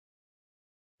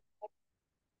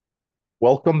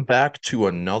Welcome back to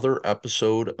another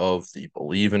episode of the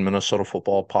Believe in Minnesota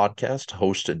Football podcast,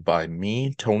 hosted by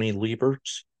me, Tony Liebert.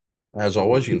 As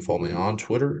always, you can follow me on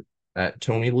Twitter at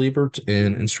Tony Liebert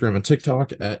and Instagram and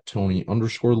TikTok at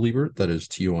Tony_Liebert. That is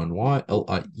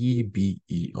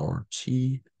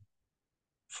TonyLiebert.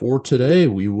 For today,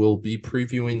 we will be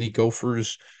previewing the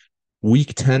Gophers'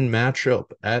 Week 10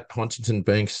 matchup at Huntington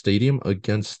Bank Stadium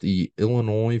against the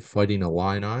Illinois Fighting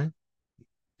Illini.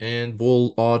 And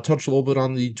we'll touch a little bit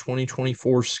on the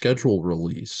 2024 schedule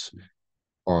release,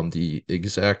 on the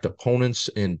exact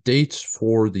opponents and dates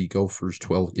for the Gophers'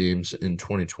 12 games in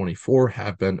 2024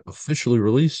 have been officially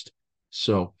released.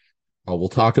 So we'll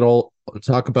talk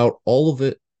about all of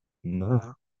it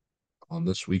now on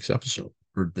this week's episode,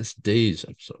 or this day's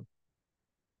episode.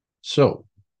 So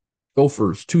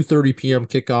Gophers, 2:30 p.m.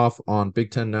 kickoff on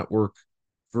Big Ten Network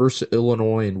versus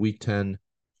Illinois in Week 10.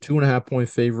 2.5-point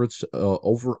favorites,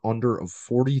 over under of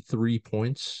 43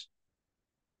 points.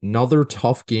 Another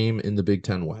tough game in the Big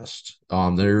Ten West.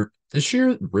 This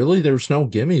year, really, there's no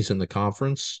gimmies in the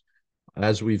conference,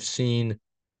 as we've seen.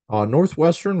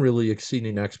 Northwestern really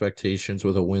exceeding expectations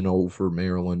with a win over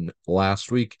Maryland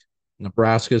last week.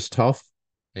 Nebraska's tough,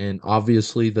 and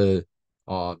obviously the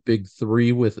Big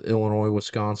Three with Illinois,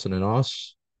 Wisconsin, and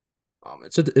us.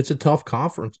 It's a tough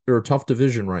conference or a tough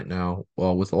division right now,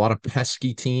 with a lot of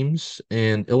pesky teams,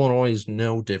 and Illinois is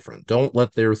no different. Don't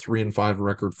let their 3-5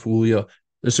 record fool you.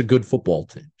 It's a good football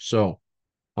team. So,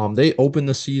 they opened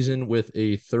the season with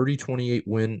a 30-28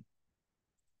 win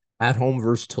at home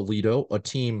versus Toledo, a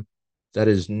team that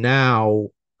is now,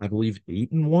 I believe,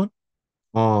 8-1.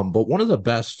 But one of the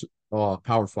best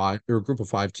Power Five or Group of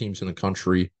Five teams in the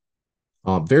country.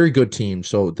 Very good team.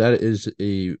 So that is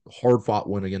a hard fought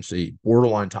win against a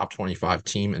borderline top 25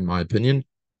 team, in my opinion.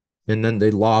 And then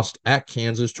they lost at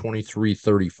Kansas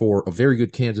 23-34, a very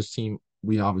good Kansas team.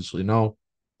 We obviously know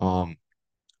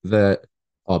that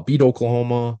beat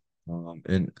Oklahoma,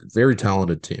 and very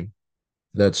talented team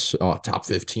that's top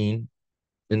 15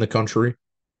 in the country.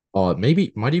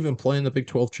 Maybe might even play in the Big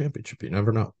 12 championship. You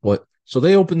never know. But so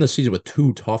they opened the season with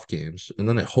two tough games, and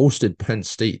then it hosted Penn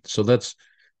State. So that's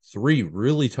three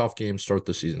really tough games start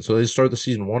the season. So they start the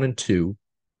season 1-2,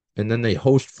 and then they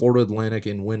host Florida Atlantic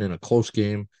and win in a close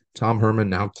game. Tom Herman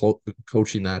now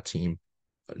coaching that team.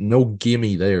 No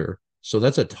gimme there. So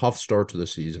that's a tough start to the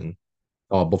season,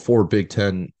 before Big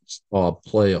Ten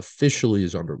play officially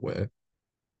is underway.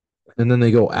 And then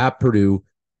they go at Purdue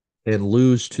and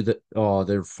lose to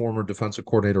their former defensive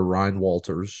coordinator Ryan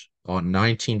Walters on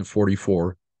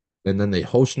 19-44. And then they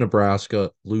host Nebraska,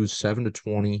 lose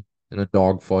 7-20 in a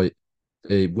dogfight.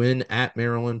 They win at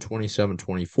Maryland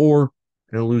 27-24,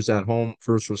 and lose at home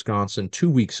versus Wisconsin 2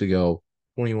 weeks ago,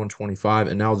 21-25.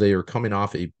 And now they are coming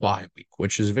off a bye week,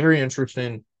 which is very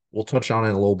interesting. We'll touch on it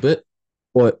in a little bit,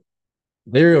 but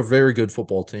they're a very good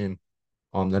football team.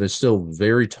 That is still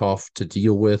very tough to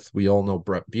deal with. We all know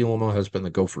Bret Bielema has been the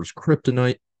Gophers'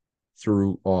 kryptonite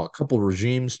through a couple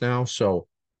regimes now. So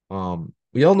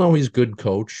we all know he's a good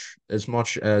coach, as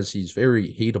much as he's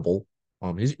very hateable.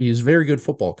 He's a very good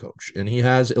football coach, and he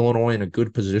has Illinois in a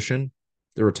good position.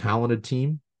 They're a talented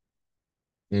team,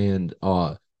 and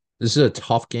this is a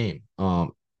tough game.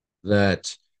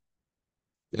 That,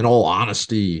 in all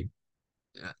honesty,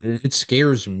 it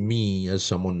scares me as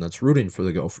someone that's rooting for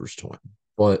the Gophers to win.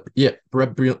 But yeah,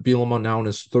 Bret Bielema now in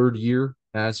his third year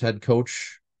as head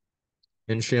coach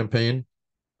in Champaign.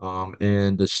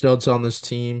 And the studs on this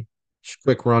team, just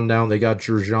quick rundown. They got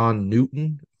Jer'Zhan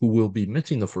Newton, who will be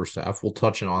missing the first half. We'll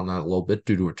touch on that a little bit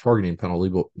due to a targeting penalty,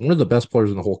 but one of the best players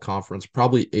in the whole conference,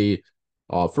 probably a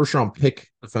first-round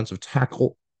pick defensive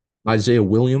tackle. Isaiah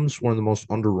Williams, one of the most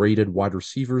underrated wide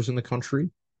receivers in the country.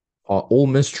 Ole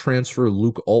Miss transfer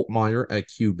Luke Altmaier at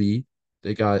QB.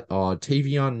 They got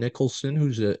Tavion Nicholson,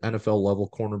 who's an NFL level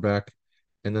cornerback.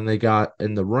 And then they got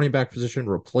in the running back position,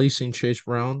 replacing Chase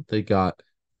Brown, they got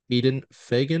Aiden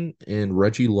Fagan and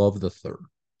Reggie Love III.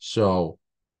 So,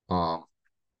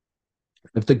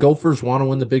 if the Gophers want to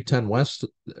win the Big Ten West,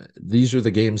 these are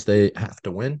the games they have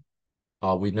to win.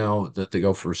 We know that the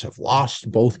Gophers have lost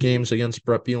both games against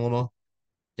Bret Bielema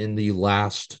in the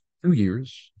last 2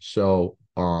 years. So,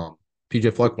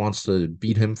 PJ Fleck wants to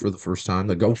beat him for the first time.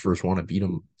 The Gophers want to beat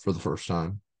him for the first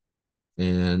time.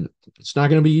 And it's not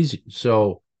going to be easy.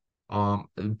 So,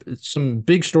 it's some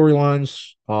big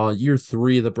storylines. Year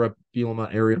three of the Bret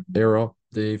Bielema era.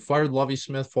 They fired Lovie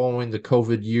Smith following the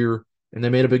COVID year, and they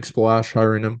made a big splash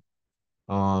hiring him.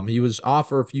 He was off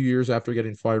for a few years after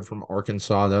getting fired from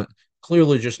Arkansas. That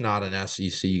clearly just not an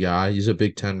SEC guy. He's a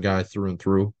Big Ten guy through and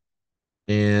through.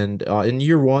 And in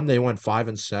year one, they went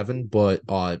 5-7, but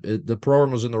the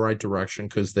program was in the right direction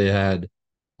because they had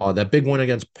that big win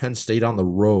against Penn State on the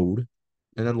road.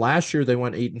 And then last year they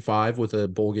went 8-5 with a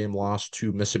bowl game loss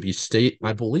to Mississippi State.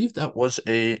 I believe that was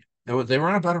they were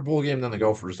in a better bowl game than the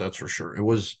Gophers, that's for sure. I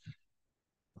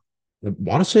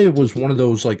want to say it was one of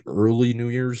those like early New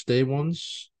Year's Day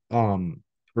ones, or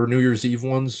New Year's Eve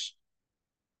ones.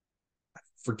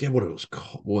 Forget what it was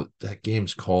called, what that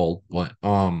game's called, but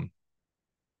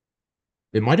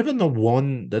it might have been the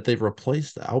one that they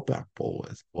replaced the Outback Bowl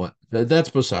with, but that's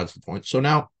besides the point. So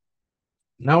now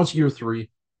it's year three.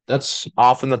 That's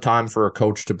often the time for a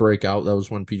coach to break out. That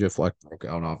was when PJ Fleck broke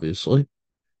out, obviously.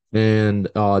 And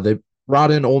they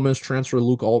brought in Ole Miss transfer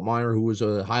Luke Altmaier, who was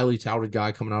a highly touted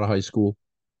guy coming out of high school,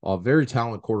 a very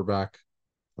talented quarterback,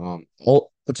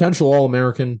 potential All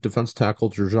American defense tackle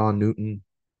Jer'Zhan Newton.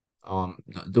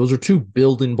 Those are two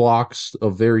building blocks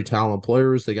of very talented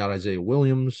players. They got Isaiah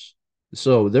Williams.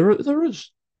 So there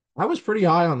was I was pretty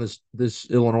high on this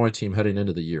Illinois team heading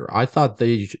into the year. I thought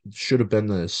they should have been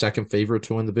the second favorite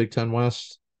to win the Big Ten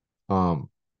West.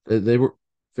 They were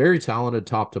very talented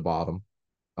top to bottom.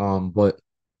 But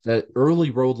that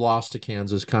early road loss to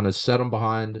Kansas kind of set them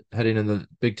behind heading in the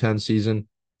Big Ten season.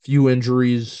 Few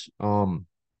injuries, and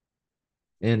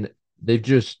they've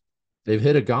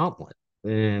hit a gauntlet,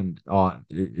 and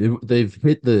they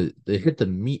hit the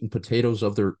meat and potatoes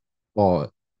of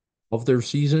their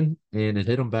season, and it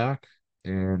hit them back.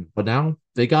 But now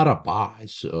they got a bye,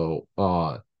 so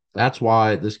that's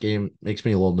why this game makes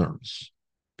me a little nervous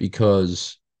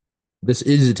because this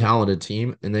is a talented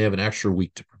team, and they have an extra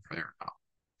week to prepare now.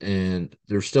 And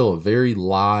they're still a very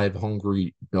live,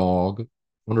 hungry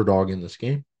underdog in this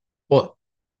game. But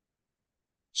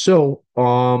so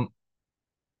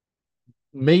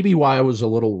maybe why I was a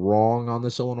little wrong on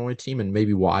this Illinois team and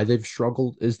maybe why they've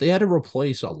struggled is they had to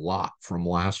replace a lot from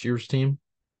last year's team.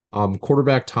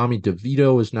 Quarterback Tommy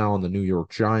DeVito is now on the New York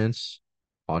Giants.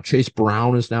 Chase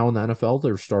Brown is now in the NFL.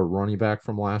 Their star running back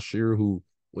from last year, who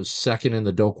was second in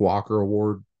the Doak Walker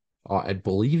Award. I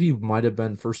believe he might have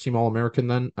been first team All American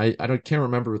then. Can't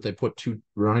remember if they put two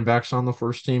running backs on the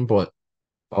first team, but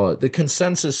the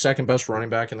consensus second best running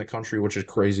back in the country, which is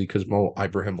crazy because Mo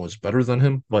Ibrahim was better than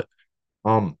him. But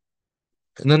um,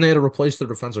 and then they had to replace their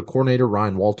defensive coordinator,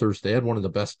 Ryan Walters. They had one of the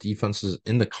best defenses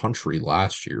in the country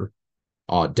last year.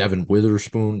 Devin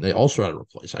Witherspoon, they also had to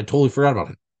replace. I totally forgot about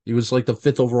him. He was like the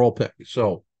fifth overall pick.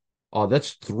 So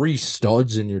that's three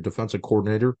studs in your defensive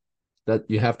coordinator that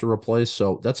you have to replace.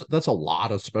 So that's a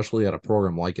lot, especially at a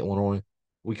program like Illinois.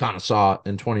 We kind of saw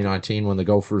in 2019 when the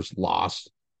Gophers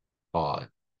lost uh,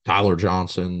 Tyler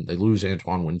Johnson, they lose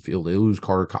Antoine Winfield, they lose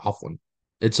Carter Coughlin.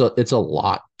 It's a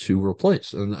lot to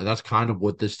replace, and that's kind of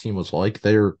what this team was like.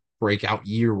 Their breakout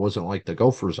year wasn't like the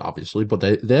Gophers, obviously, but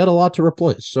they had a lot to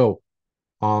replace. So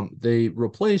they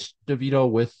replaced DeVito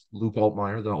with Luke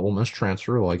Altmaier, the Ole Miss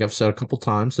transfer. Like I've said a couple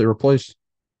times, they replaced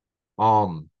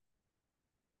um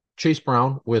Chase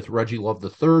Brown with Reggie Love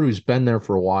III, who's been there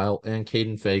for a while, and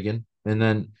Caden Fagan. And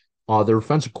then their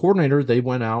defensive coordinator, they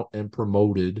went out and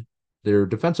promoted their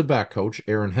defensive back coach,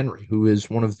 Aaron Henry, who is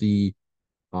one of the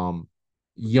um,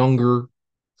 younger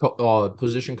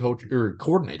position coach or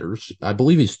coordinators. I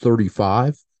believe he's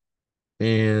 35.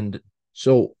 And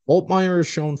so Altmaier has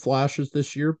shown flashes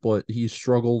this year, but he's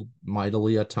struggled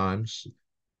mightily at times.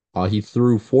 He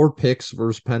threw four picks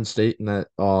versus Penn State in that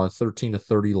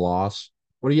 13-30 loss.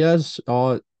 But he has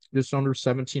just under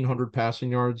 1,700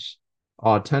 passing yards,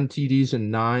 10 TDs,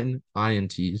 and 9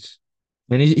 INTs.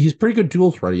 And he's pretty good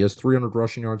dual threat. He has 300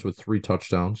 rushing yards with 3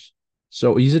 touchdowns.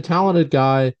 So he's a talented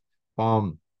guy.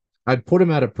 I'd put him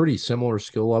at a pretty similar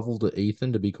skill level to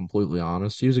Ethan, to be completely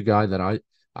honest. He was a guy that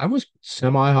I was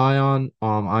semi-high on.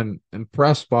 I'm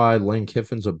impressed by Lane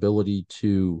Kiffin's ability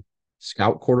to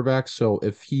scout quarterbacks. So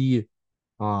if he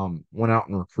went out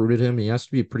and recruited him, he has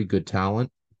to be a pretty good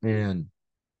talent. And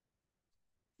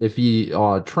if he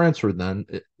transferred, then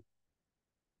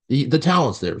the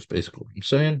talent's there is basically what I'm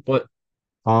saying. But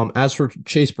as for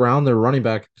Chase Brown, their running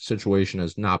back situation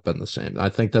has not been the same. I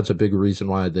think that's a big reason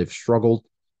why they've struggled.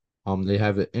 They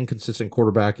have an inconsistent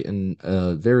quarterback and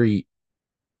a very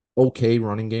okay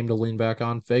running game to lean back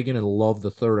on. Fagan and Love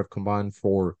the third have combined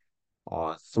for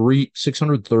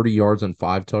 630 yards and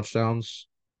 5 touchdowns.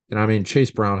 And I mean,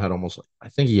 Chase Brown had I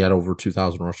think he had over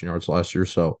 2,000 rushing yards last year.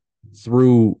 So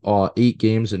through 8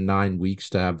 games in 9 weeks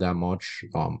to have that much,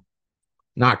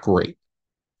 not great.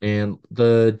 And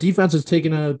the defense has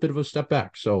taken a bit of a step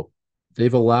back. So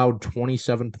they've allowed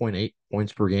 27.8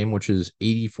 points per game, which is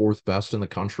 84th best in the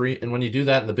country. And when you do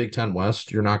that in the Big Ten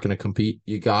West, you're not going to compete.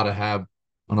 You got to have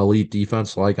an elite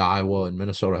defense like Iowa and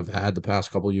Minnesota have had the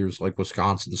past couple of years, like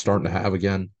Wisconsin's starting to have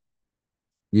again,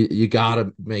 you got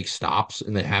to make stops,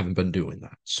 and they haven't been doing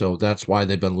that. So that's why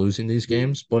they've been losing these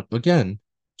games. But again,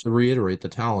 to reiterate, the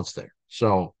talent's there.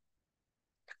 So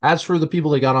as for the people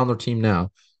they got on their team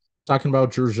now, talking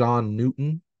about Jer'Zhan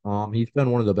Newton, he's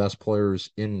been one of the best players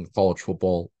in college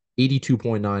football.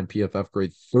 82.9 PFF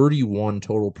grade, 31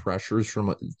 total pressures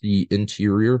from the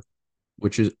interior,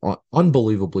 which is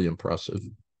unbelievably impressive.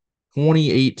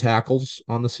 28 tackles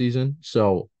on the season.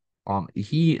 So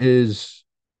he is,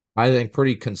 I think,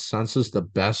 pretty consensus the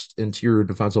best interior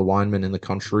defensive lineman in the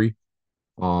country.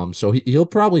 So he'll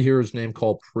probably hear his name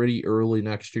called pretty early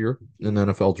next year in the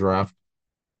NFL draft,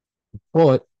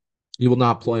 but he will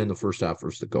not play in the first half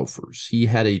versus the Gophers. He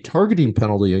had a targeting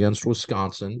penalty against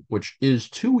Wisconsin, which is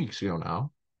 2 weeks ago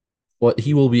now, but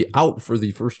he will be out for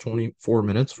the first 24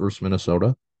 minutes versus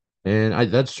Minnesota.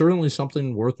 And that's certainly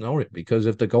something worth noting, because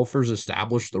if the Gophers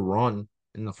establish the run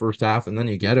in the first half and then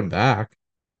you get him back,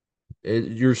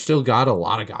 you're still got a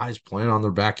lot of guys playing on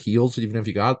their back heels, even if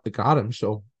you got him.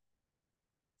 So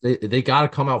they got to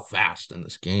come out fast in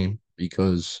this game,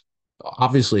 because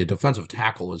obviously a defensive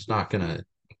tackle is not going to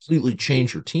completely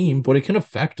change your team, but it can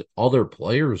affect other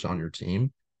players on your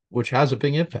team, which has a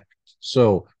big impact.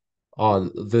 So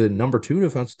the number two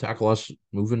defensive tackle has to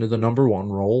move into the number one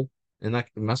role, and that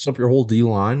messes up your whole D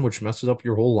line, which messes up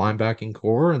your whole linebacking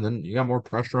core, and then you got more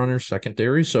pressure on your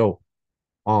secondary. So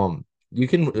you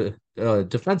can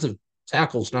defensive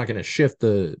tackle's not going to shift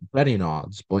the betting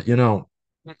odds, but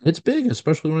it's big,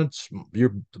 especially when it's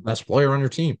you're the best player on your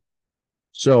team.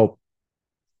 So,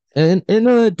 and in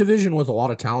a division with a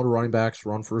lot of talented running backs,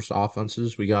 run first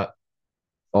offenses, we got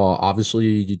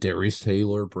obviously Darius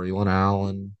Taylor, Braylon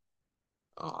Allen,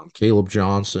 Caleb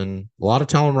Johnson, a lot of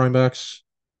talented running backs.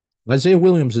 Isaiah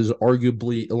Williams is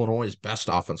arguably Illinois' best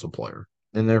offensive player,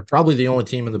 and they're probably the only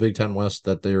team in the Big Ten West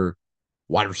that their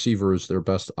wide receiver is their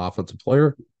best offensive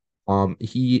player.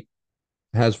 He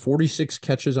has 46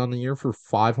 catches on the year for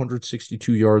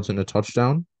 562 yards and a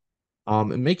touchdown,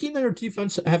 and making their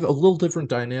defense have a little different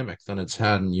dynamic than it's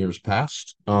had in years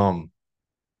past.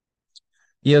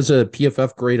 He has a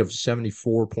PFF grade of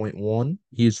 74.1.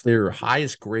 He's their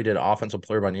highest graded offensive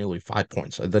player by nearly 5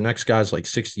 points. The next guy's like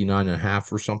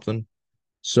 69.5 or something.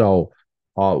 So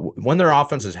when their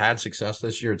offense has had success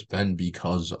this year, it's been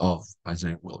because of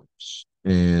Isaiah Williams.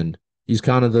 And he's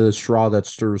kind of the straw that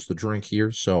stirs the drink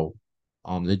here. So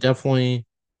they definitely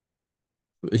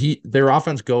their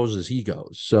offense goes as he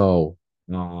goes. So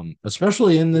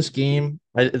especially in this game,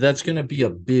 that's going to be a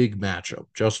big matchup.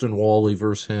 Justin Wally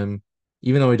versus him.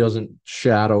 Even though he doesn't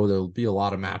shadow, there'll be a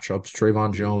lot of matchups.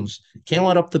 Trayvon Jones can't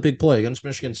let up the big play against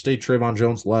Michigan State. Trayvon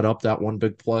Jones let up that one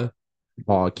big play.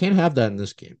 Can't have that in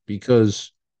this game,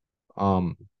 because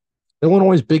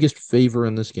Illinois' biggest favor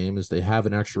in this game is they have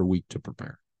an extra week to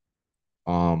prepare.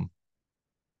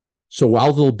 So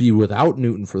while they'll be without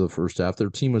Newton for the first half, their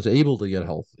team was able to get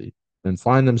healthy and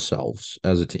find themselves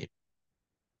as a team,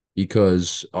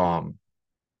 because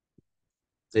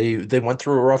they went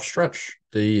through a rough stretch.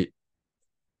 The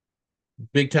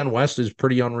Big Ten West is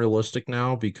pretty unrealistic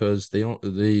now, because they are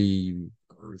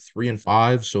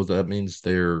 3-5, so that means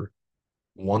they're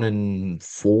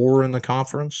 1-4 in the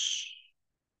conference.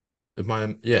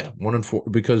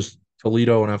 1-4, because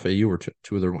Toledo and FAU were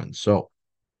two of their wins. So,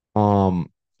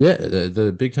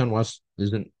 the Big Ten West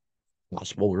isn't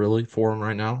possible really for them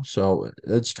right now. So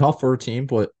it's tough for a team,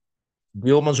 but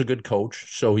Bielema's a good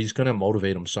coach, so he's going to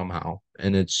motivate them somehow.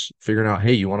 And it's figuring out,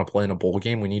 hey, you want to play in a bowl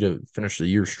game? We need to finish the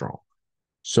year strong.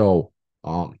 So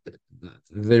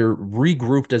they're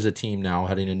regrouped as a team now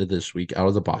heading into this week out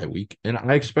of the bye week. And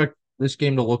I expect this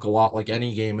game to look a lot like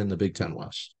any game in the Big Ten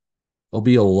West. It'll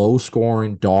be a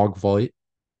low-scoring dogfight,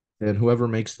 and whoever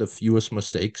makes the fewest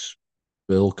mistakes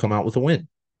will come out with a win.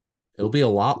 It'll be a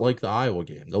lot like the Iowa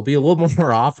game. There'll be a little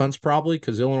more offense probably,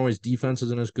 because Illinois' defense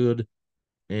isn't as good,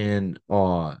 and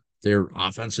their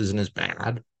offense isn't as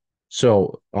bad.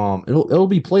 So it'll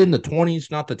be played in the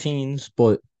 20s, not the teens,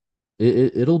 but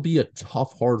it'll be a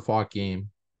tough, hard-fought game.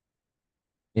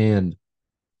 And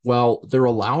while they're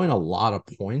allowing a lot of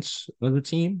points as a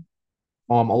team,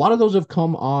 a lot of those have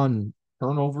come on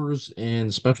turnovers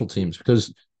and special teams,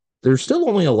 because they're still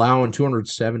only allowing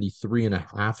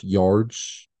 273.5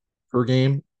 yards per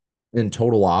game in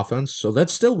total offense. So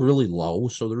that's still really low.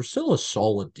 So there's still a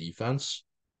solid defense.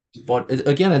 But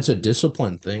again, it's a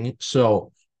discipline thing.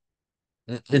 So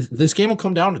this game will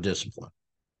come down to discipline.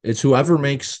 It's whoever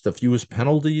makes the fewest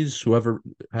penalties, whoever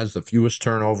has the fewest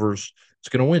turnovers, it's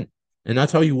going to win. And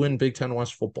that's how you win Big Ten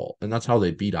West football. And that's how they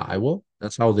beat Iowa.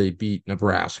 That's how they beat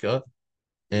Nebraska.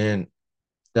 And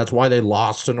That's why they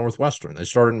lost to Northwestern. They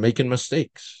started making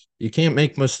mistakes. You can't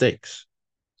make mistakes.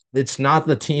 It's not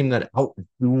the team that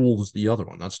outduels the other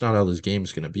one. That's not how this game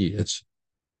is going to be.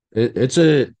 It's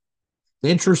a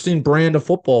interesting brand of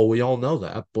football. We all know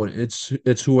that, but it's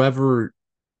whoever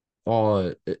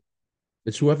uh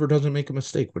it's whoever doesn't make a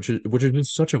mistake, which is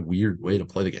just such a weird way to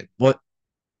play the game. But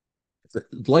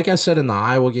like I said in the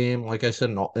Iowa game, like I said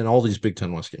in all these Big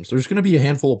Ten West games, there's going to be a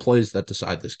handful of plays that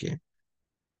decide this game.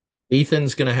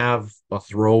 Ethan's going to have a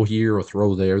throw here, a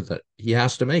throw there that he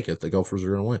has to make if the Gophers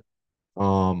are going to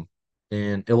win.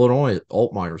 And Illinois,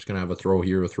 Altmaier's going to have a throw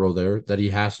here, a throw there that he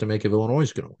has to make if Illinois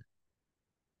is going to win.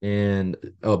 And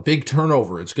a big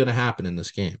turnover, it's going to happen in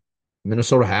this game.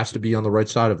 Minnesota has to be on the right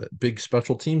side of it. Big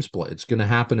special teams play, it's going to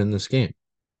happen in this game.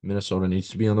 Minnesota needs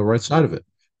to be on the right side of it.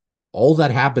 All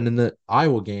that happened in the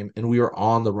Iowa game, and we were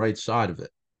on the right side of it.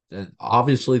 And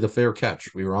obviously, the fair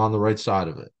catch, we were on the right side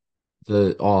of it.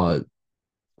 The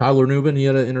Tyler Newman, he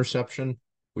had an interception.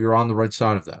 We were on the right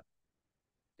side of that.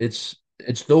 It's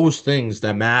those things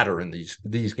that matter in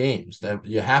these games that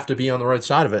you have to be on the right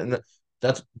side of it, and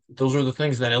those are the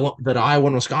things that Iowa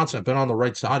and Wisconsin have been on the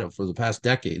right side of for the past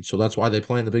decade. So that's why they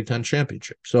play in the Big Ten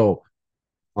championship. So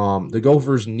the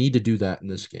Gophers need to do that in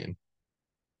this game,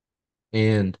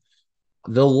 and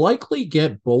they'll likely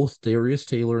get both Darius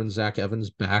Taylor and Zach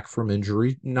Evans back from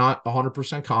injury. Not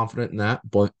 100% confident in that,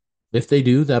 but if they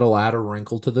do, that'll add a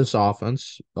wrinkle to this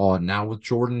offense. Now with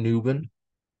Jordan Newman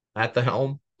at the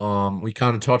helm, we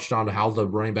kind of touched on how the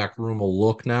running back room will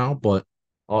look now, but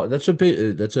that's a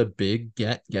big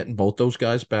getting both those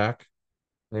guys back.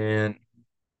 And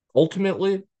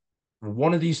ultimately,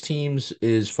 one of these teams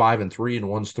is 5-3 and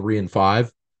one's 3-5,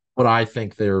 but I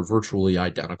think they're virtually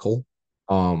identical.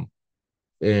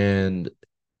 And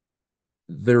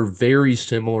they're very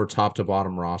similar top to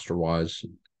bottom roster wise.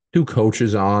 Two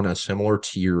coaches on a similar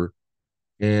tier.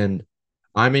 And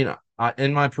I mean,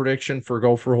 in my prediction for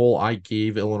Gopher Hole, I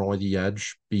gave Illinois the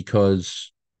edge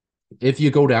because if you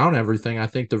go down everything, I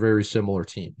think they're very similar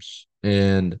teams.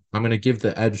 And I'm going to give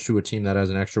the edge to a team that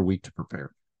has an extra week to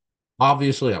prepare.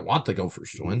 Obviously, I want the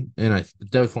Gophers to win, and I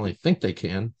definitely think they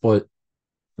can, but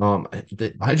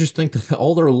I just think that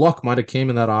all their luck might have came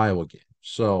in that Iowa game.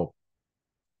 So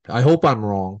I hope I'm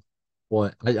wrong,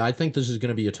 but I think this is going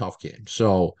to be a tough game.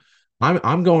 So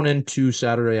I'm going into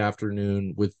Saturday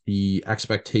afternoon with the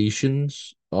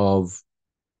expectations of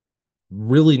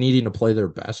really needing to play their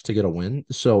best to get a win.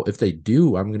 So if they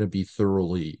do, I'm going to be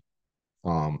thoroughly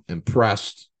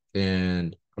impressed,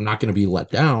 and I'm not going to be let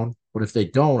down. But if they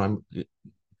don't,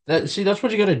 that's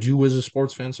what you got to do as a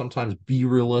sports fan. Sometimes be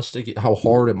realistic at how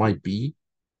hard it might be,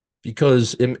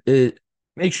 because it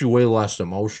makes you way less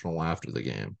emotional after the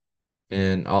game.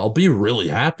 And I'll be really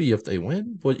happy if they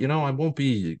win, but I won't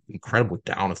be incredibly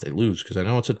down if they lose because I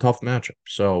know it's a tough matchup.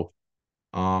 So,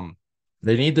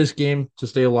 they need this game to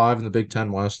stay alive in the Big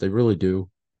Ten West. They really do.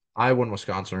 Iowa and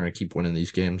Wisconsin are going to keep winning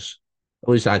these games. At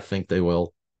least I think they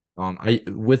will. I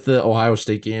with the Ohio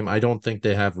State game, I don't think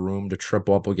they have room to trip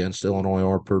up against Illinois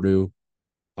or Purdue.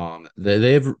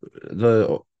 They have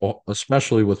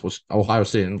especially with Ohio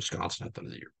State and Wisconsin at the end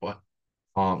of the year,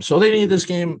 but so they need this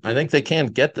game. I think they can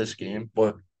get this game,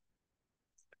 but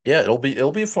yeah, it'll be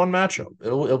a fun matchup.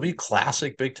 It'll be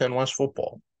classic Big Ten West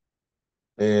football.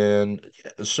 And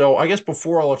yeah, so I guess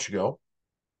before I let you go,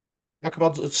 talk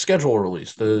about the schedule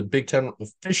release. The Big Ten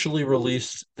officially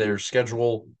released their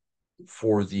schedule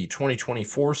for the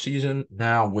 2024 season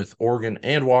now with Oregon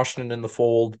and Washington in the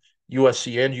fold,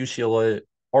 USC and UCLA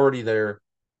already there.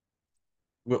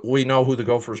 We know who the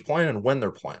Gophers playing and when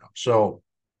they're playing them. So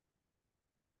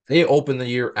they open the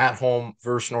year at home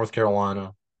versus North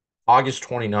Carolina, August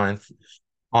 29th.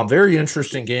 Very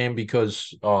interesting game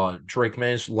because Drake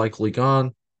May's likely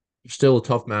gone. Still a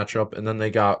tough matchup. And then they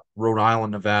got Rhode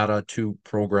Island, Nevada, two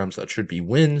programs that should be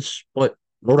wins. But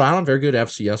Rhode Island, very good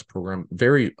FCS program.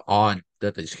 Very odd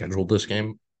that they scheduled this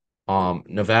game.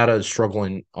 Nevada is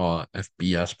struggling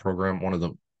FBS program, one of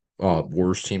the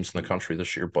worst teams in the country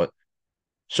this year. But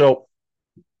so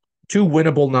two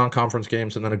winnable non-conference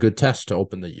games and then a good test to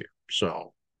open the year.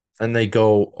 So, and they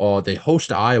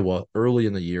host Iowa early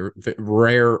in the year,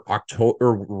 rare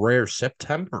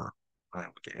September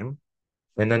Iowa game,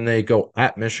 and then they go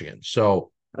at Michigan.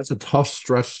 So that's a tough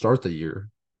stretch to start the year,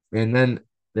 and then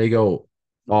they go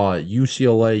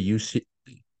UCLA, USC,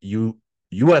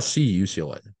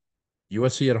 UCLA,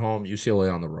 USC at home,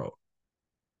 UCLA on the road.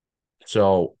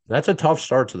 So that's a tough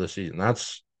start to the season.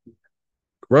 That's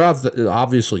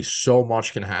obviously so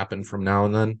much can happen from now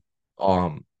and then.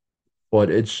 But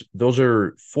those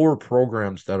are four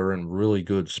programs that are in really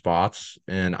good spots.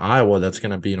 And Iowa, that's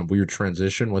going to be in a weird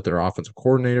transition with their offensive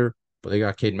coordinator. but they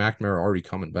got Cade McNamara already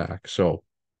coming back. So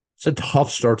it's a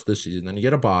tough start to this season. Then you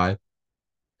get a bye.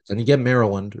 Then you get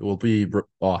Maryland. It will be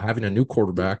having a new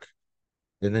quarterback.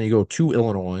 And then you go to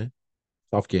Illinois,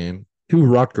 tough game. To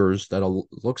Rutgers, that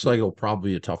looks like it'll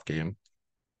probably be a tough game.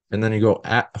 And then you go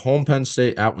at home Penn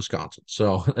State, at Wisconsin.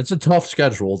 So it's a tough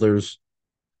schedule. There's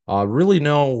really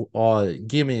no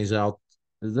gimmies out.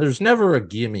 There's never a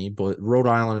gimme, but Rhode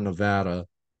Island and Nevada,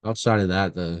 outside of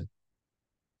that,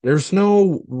 there's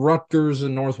no Rutgers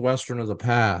and Northwestern of the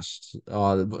past.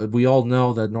 We all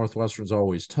know that Northwestern's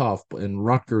always tough, and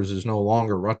Rutgers is no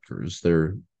longer Rutgers.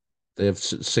 They have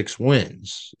 6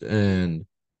 wins, and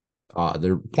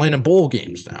they're playing in bowl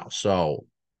games now. So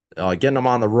getting them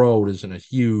on the road isn't a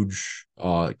huge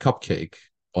cupcake,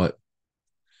 but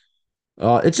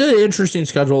it's an interesting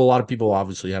schedule. A lot of people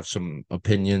obviously have some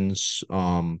opinions.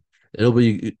 It'll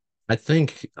be. I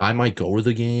think I might go to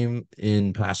the game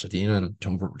in Pasadena in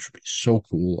October, which would be so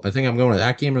cool. I think I'm going to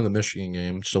that game or the Michigan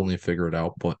game. Still need to figure it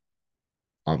out, but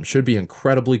should be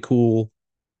incredibly cool.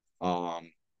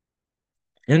 And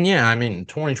yeah, I mean,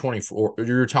 2024.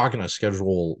 You're talking a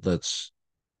schedule that's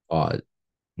 9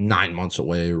 months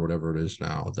away or whatever it is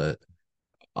now. That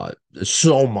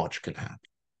so much can happen.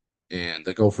 And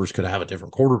the Gophers could have a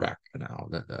different quarterback now.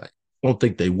 I don't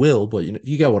think they will, but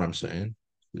you get what I'm saying.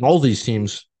 And all these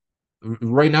teams,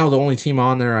 right now, the only team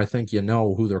on there I think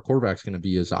who their quarterback's going to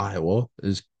be is Iowa,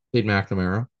 is Cade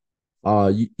McNamara.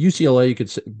 UCLA, you could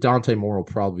say Dante Moore will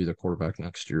probably be the quarterback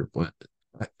next year, but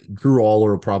Drew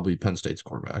Aller will probably be Penn State's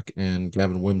quarterback, and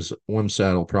Gavin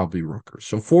Wimsatt will probably be Rutgers.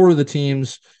 So 4 of the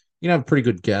teams, you can have a pretty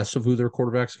good guess of who their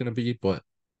quarterback's going to be, but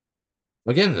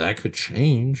again, that could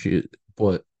change.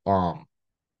 But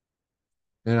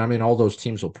and I mean, all those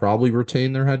teams will probably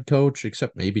retain their head coach,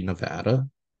 except maybe Nevada.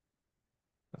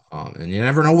 And you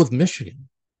never know with Michigan.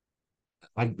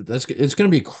 It's going to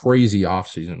be a crazy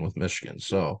offseason with Michigan.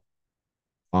 So,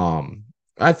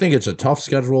 I think it's a tough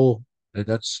schedule.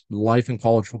 That's life in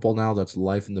college football now. That's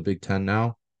life in the Big Ten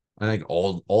now. I think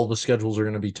all the schedules are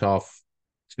going to be tough.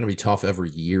 It's going to be tough every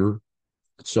year.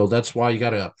 So that's why you got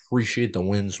to appreciate the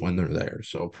wins when they're there.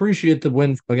 So appreciate the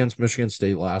win against Michigan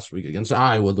State last week, against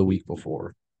Iowa the week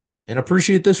before, and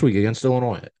appreciate this week against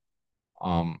Illinois.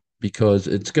 Because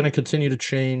it's going to continue to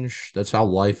change. That's how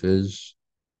life is.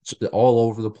 It's all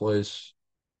over the place,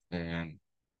 and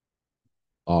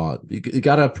you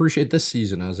got to appreciate this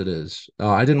season as it is.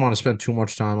 I didn't want to spend too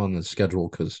much time on the schedule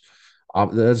because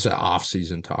that's an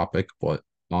off-season topic, but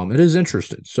it is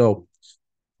interesting. So.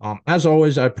 As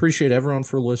always, I appreciate everyone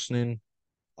for listening.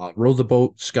 Row the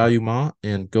boat, Sky Uma,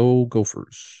 and go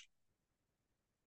Gophers.